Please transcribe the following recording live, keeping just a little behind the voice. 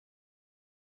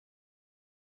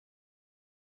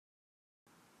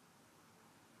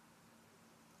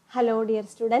Hello dear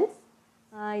students,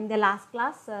 in the last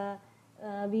class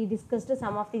we discussed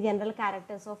some of the general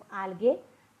characters of algae.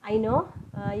 I know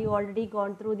you already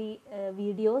gone through the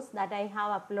videos that I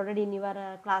have uploaded in your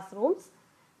classrooms.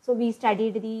 So we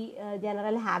studied the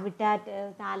general habitat,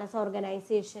 thallus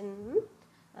organization,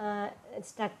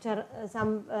 structure,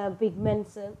 some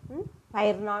pigments,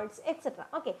 pyrenoids, etc.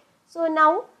 Okay. So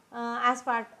now as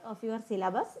part of your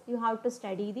syllabus you have to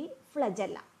study the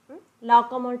flagella.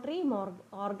 Locomotory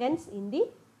organs in the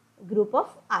group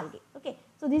of algae. Okay.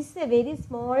 So this is a very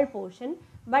small portion,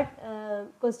 but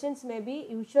questions may be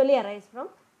usually arise from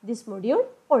this module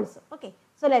also. Okay.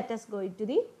 So let us go into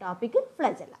the topic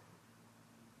flagella.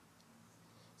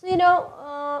 So you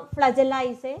know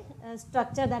flagella is a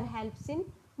structure that helps in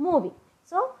moving.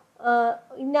 So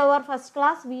in our first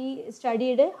class we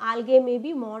studied algae may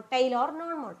be motile or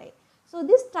non-motile. So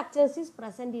this structures is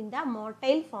present in the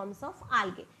motile forms of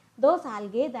algae. Those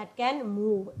algae that can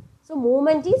move. So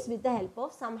movement is with the help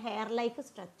of some hair-like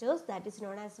structures, that is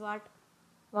known as what?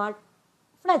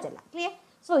 Flagella. Clear?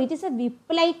 So it is a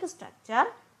whip-like structure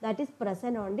that is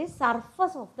present on the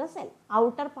surface of the cell,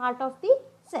 outer part of the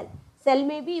cell. Cell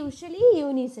may be usually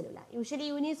unicellular. Usually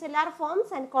unicellular forms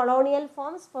and colonial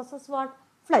forms possess what?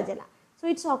 Flagella. So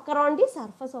it's occur on the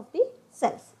surface of the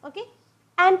cells. Okay?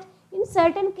 And in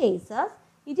certain cases,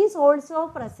 it is also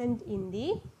present in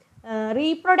the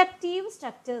reproductive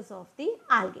structures of the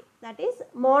algae, that is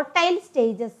motile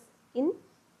stages in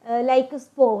like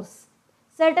spores.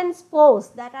 Certain spores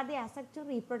that are the asexual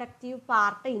reproductive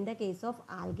part in the case of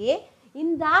algae,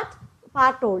 in that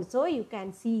part also you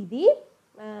can see the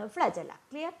flagella.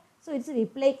 Clear? So it's a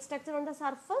whip-like structure on the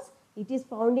surface. It is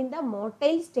found in the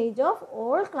motile stage of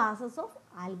all classes of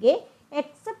algae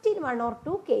except in one or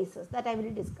two cases that I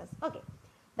will discuss. Okay.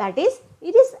 That is,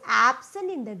 it is absent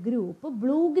in the group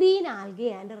blue-green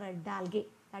algae and red algae,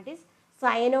 that is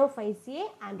Cyanophyceae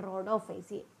and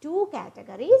Rhodophyceae. Two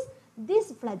categories,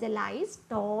 this flagella is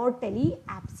totally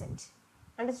absent.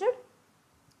 Understood?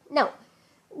 Now,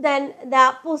 then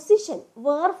the position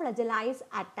where flagella is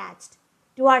attached,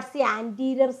 towards the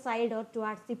anterior side or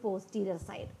towards the posterior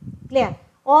side, clear,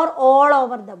 or all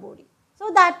over the body.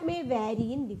 So that may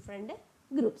vary in different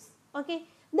groups. Okay.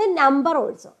 The number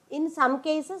also, in some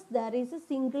cases there is a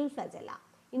single flagella,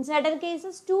 in certain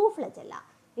cases two flagella,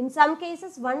 in some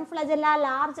cases one flagella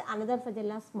large, another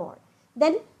flagella small,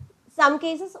 then some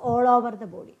cases all over the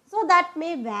body. So that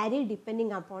may vary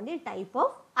depending upon the type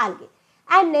of algae,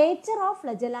 and nature of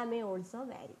flagella may also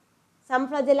vary. Some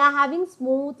flagella having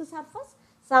smooth surface,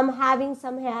 some having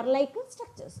some hair-like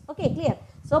structures. Okay, clear?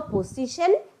 So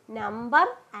position, number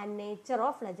and nature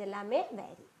of flagella may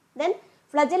vary. Then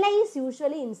flagella is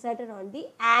usually inserted on the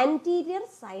anterior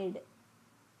side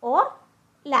or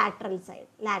lateral side,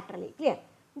 laterally, clear.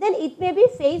 Then it may be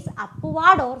face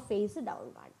upward or face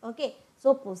downward. Okay.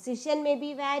 So position may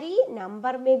be vary,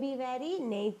 number may be vary,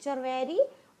 nature vary,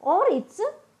 or its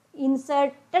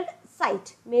inserted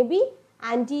site may be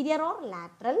anterior or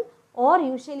lateral, or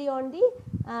usually on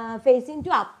the facing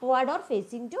to upward or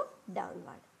facing to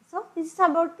downward. So this is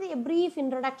about the brief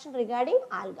introduction regarding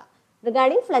alga.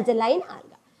 Regarding flagella in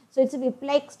alga. So it's a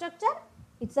whip-like structure,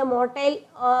 it's a motile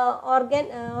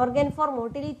organ for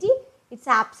motility, it's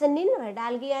absent in red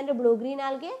algae and blue-green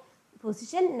algae.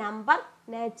 Position, number,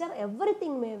 nature,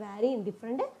 everything may vary in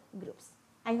different groups.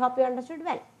 I hope you understood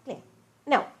well. Clear?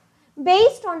 Now,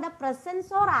 based on the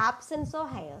presence or absence of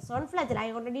hairs on flagella,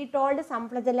 I already told some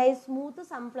flagella is smooth,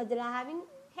 some flagella having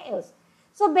hairs.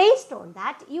 So based on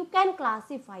that, you can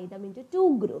classify them into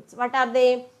two groups. What are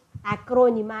they?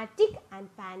 Acronematic and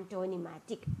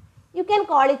pantonymatic. You can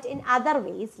call it in other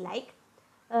ways like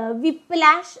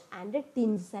whiplash and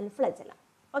tinsel flagella.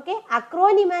 Okay,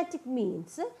 acronematic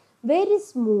means very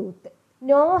smooth,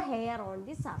 no hair on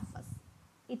the surface.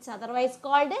 It's otherwise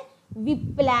called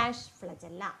whiplash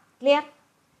flagella. Clear?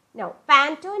 Now,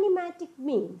 pantonymatic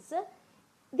means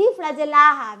the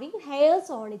flagella having hairs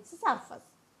on its surface,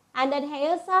 and that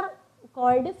hairs are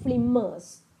called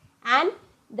flimmers, and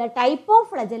the type of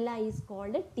flagella is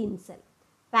called tinsel.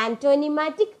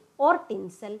 Pantonymatic or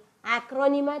tinsel,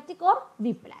 acronematic or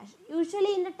whiplash.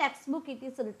 Usually in the textbook it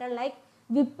is written like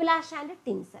whiplash and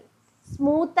tinsel,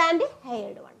 smooth and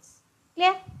haired ones.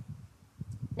 Clear?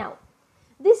 Now,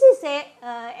 this is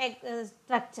a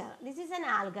structure. This is an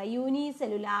alga,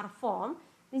 unicellular form.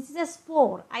 This is a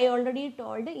spore. I already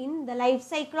told in the life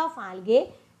cycle of algae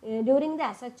during the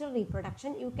asexual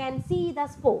reproduction you can see the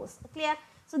spores. Clear?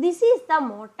 So this is the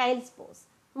motile spores.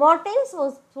 Motile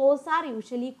spores are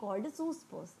usually called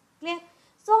zoospores. Clear?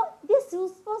 So these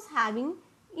zoospores having,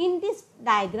 in this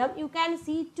diagram you can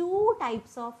see two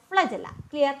types of flagella.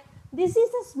 Clear? this is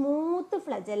a smooth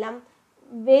flagellum,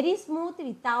 very smooth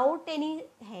without any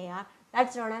hair.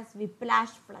 That's known as whiplash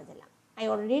flagellum. I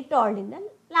already told in the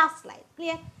last slide.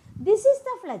 Clear? This is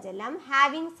the flagellum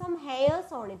having some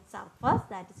hairs on its surface.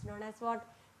 That is known as what?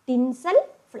 Tinsel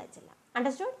flagellum.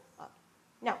 Understood? Okay.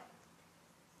 Now,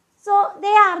 so they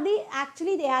are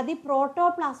the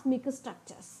protoplasmic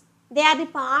structures. They are the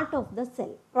part of the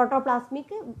cell. Protoplasmic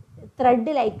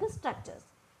thread-like structures.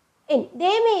 They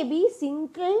may be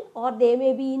single or they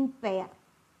may be in pair.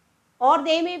 Or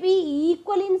they may be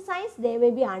equal in size, they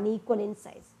may be unequal in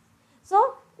size.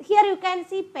 So, here you can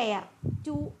see pair,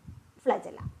 2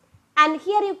 flagella. And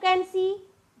here you can see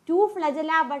 2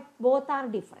 flagella but both are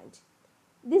different.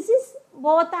 This is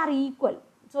both are equal.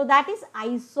 So, that is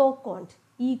isocont,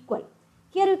 equal.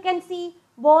 Here you can see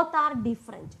both are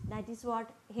different. That is what?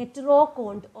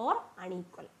 Heterocont or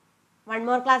unequal. One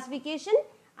more classification,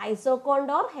 isocont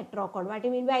or heterocont. What do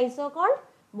you mean by isocont?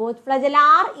 Both flagella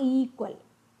are equal.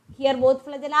 Here both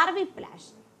flagella are whiplash.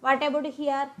 What about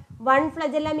here? One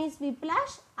flagellum is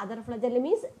whiplash, other flagellum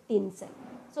is tinsel.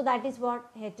 So that is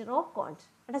what? Heterocont.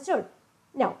 Understood?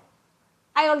 Now,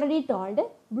 I already told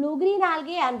blue-green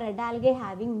algae and red algae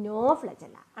having no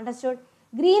flagella. Understood?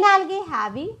 Green algae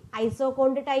having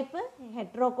isocont type,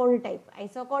 heterocont type.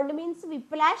 Isocont means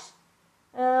whiplash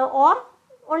or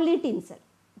only tinsel.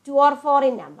 2 or 4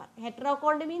 in number.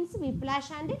 Heterocont means whiplash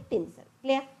and tinsel.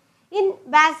 Clear? In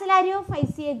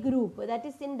Bacillariophyceae group, that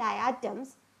is in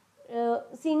diatoms,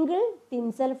 single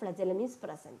tinsel flagellum is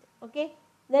present. Okay.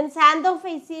 Then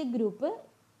Xanthophyceae group,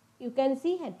 you can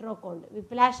see heterocont,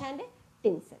 whiplash and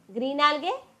tinsel. Green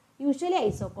algae usually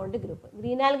isocont group.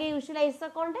 Green algae usually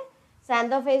isocont,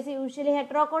 Xanthophyceae usually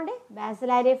heterocont,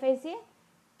 Bacillariophyceae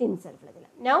tinsel flagella.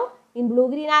 Now in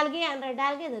blue-green algae and red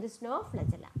algae there is no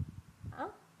flagella.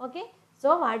 Okay.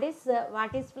 So what is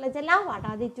flagella? What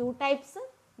are the 2 types?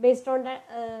 Based on the,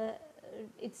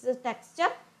 its texture,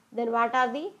 then what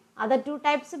are the other 2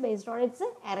 types based on its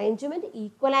arrangement,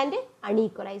 equal and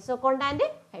unequal, isocont and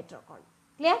heterocont.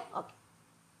 Clear? Okay.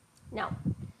 Now,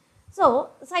 so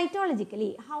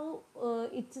cytologically, how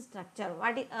its structure,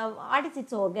 what is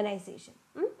its organization?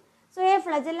 So a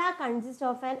flagella consists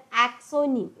of an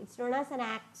axoneme. It's known as an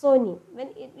axoneme. When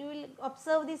you will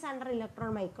observe this under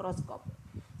electron microscope.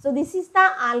 So this is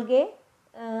the algae.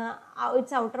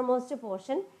 Its outermost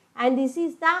portion, and this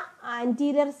is the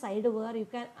anterior side where you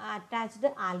can attach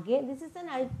the algae. This is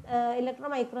an electron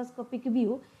microscopic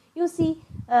view. You see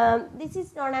this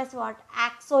is known as what?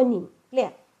 Axoneme.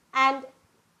 Clear? And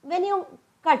when you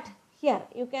cut here,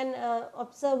 you can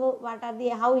observe what are the,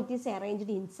 how it is arranged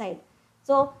inside.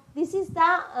 So this is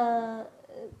the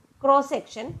cross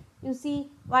section. You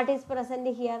see what is present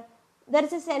here. There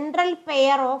is a central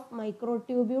pair of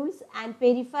microtubules and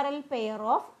peripheral pair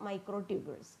of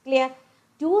microtubules. Clear?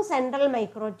 2 central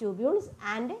microtubules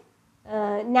and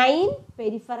 9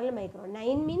 peripheral micro.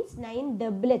 9 means 9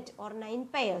 doublet or 9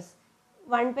 pairs.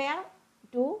 1 pair,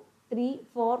 2, 3,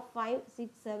 4, 5,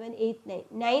 6, 7, 8, 9.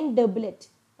 9 doublet.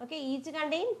 Okay, each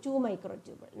contain 2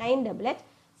 microtubules. 9 doublet,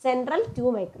 central 2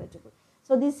 microtubule.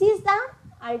 So this is the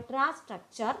ultra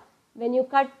structure. When you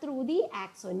cut through the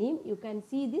axoneme, you can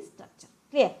see this structure.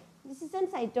 Clear? This is a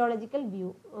cytological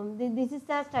view. This is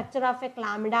the structure of a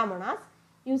chlamydia monas.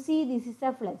 You see this is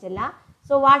a flagella.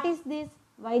 So what is this?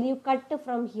 While you cut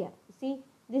from here, see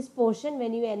this portion,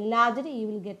 when you enlarge it, you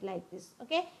will get like this.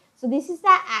 Okay. So this is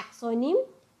the axoneme,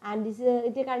 and this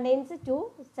it contains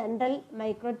 2 central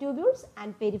microtubules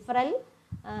and peripheral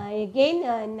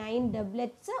again 9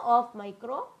 doublets of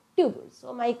microtubules.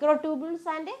 So microtubules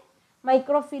and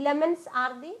microfilaments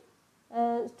are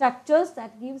the structures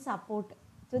that give support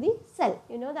to the cell.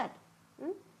 You know that.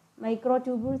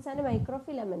 Microtubules and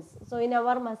microfilaments. So in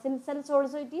our muscle cells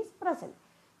also it is present.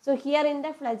 So here in the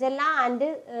flagella and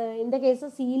in the case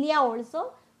of cilia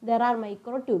also there are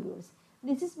microtubules.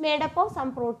 This is made up of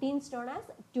some proteins known as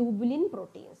tubulin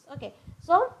proteins. Okay.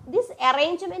 So this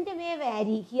arrangement may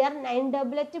vary. Here 9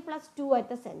 doublet plus 2 at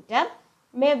the center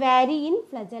may vary in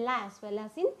flagella as well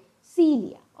as in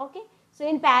cilia. Okay. So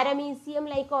in paramecium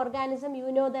like organism,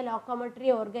 you know the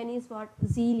locomotory organ is what?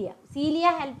 Cilia. Cilia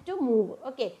help to move.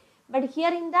 Okay. But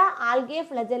here in the algae,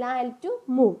 flagella help to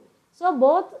move. So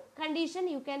both condition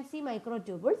you can see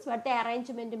microtubules, but the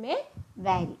arrangement may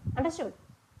vary. Understood?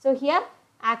 So here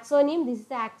axoneme, this is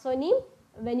the axoneme.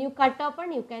 When you cut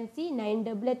open, you can see 9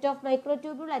 doublet of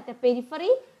microtubule at the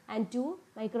periphery and 2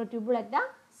 microtubule at the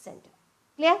center.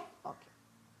 Clear? Okay.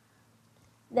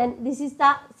 Then this is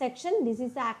the section, this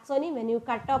is the axoneme. When you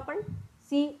cut open,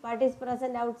 see what is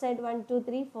present outside 1, 2,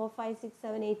 3, 4, 5, 6,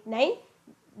 7, 8, 9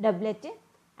 doublet,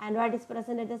 and what is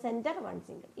present at the center? One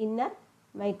single inner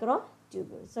microtubule.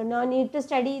 tubules. So no need to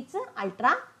study its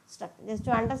ultra structure, just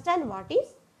to understand what is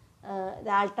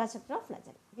the ultra structure of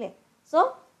flagella. Clear?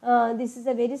 So this is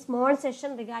a very small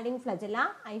session regarding flagella.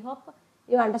 I hope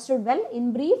you understood well.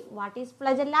 In brief, what is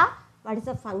flagella, what is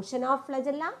the function of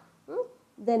flagella,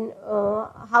 then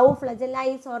how flagella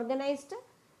is organized,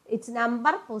 its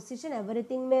number, position,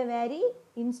 everything may vary.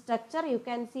 In structure, you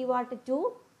can see what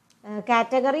two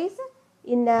categories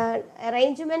in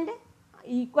arrangement,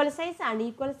 equal size,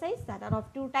 unequal size, that are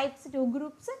of two types, two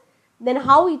groups. Then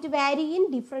how it vary in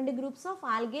different groups of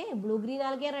algae, blue-green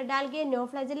algae, red algae, no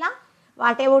flagella.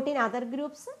 What about in other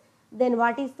groups? Then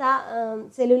what is the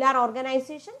cellular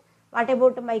organization? What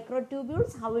about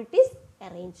microtubules? How it is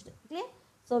arranged? Clear?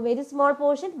 So very small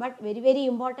portion, but very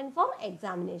important for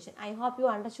examination. I hope you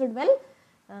understood well.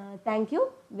 Thank you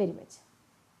very much.